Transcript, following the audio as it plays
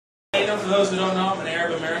know, for those who don't know, I'm an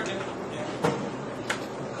Arab American. Yeah.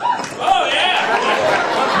 Oh, yeah!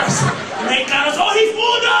 One person, the Mexicanos, oh, he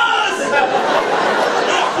fooled us!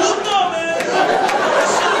 Puto, man!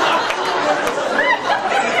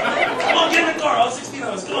 Come on, get in the car, all 16 of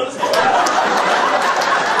us. Come on, let's go. Come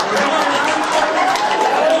on, man.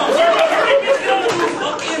 Come on, hurry, bitch, get on the roof.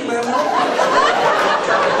 Lock in, man.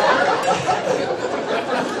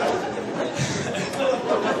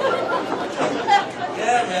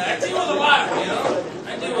 Yeah, man, I deal with a lot, you know? I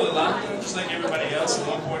deal with a lot, you know, just like everybody else at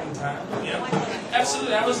one point in time, you know?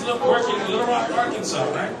 Absolutely, I was working in Little Rock, Arkansas,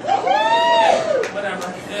 right? Yeah,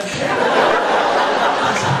 whatever, yeah.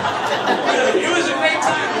 It was a great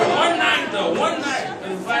time. One night,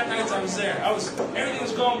 the 5 nights I was there, everything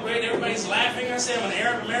was going great, everybody's laughing. I say I'm an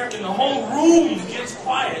Arab American, the whole room gets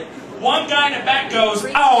quiet. One guy in the back goes,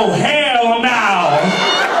 oh, hell no!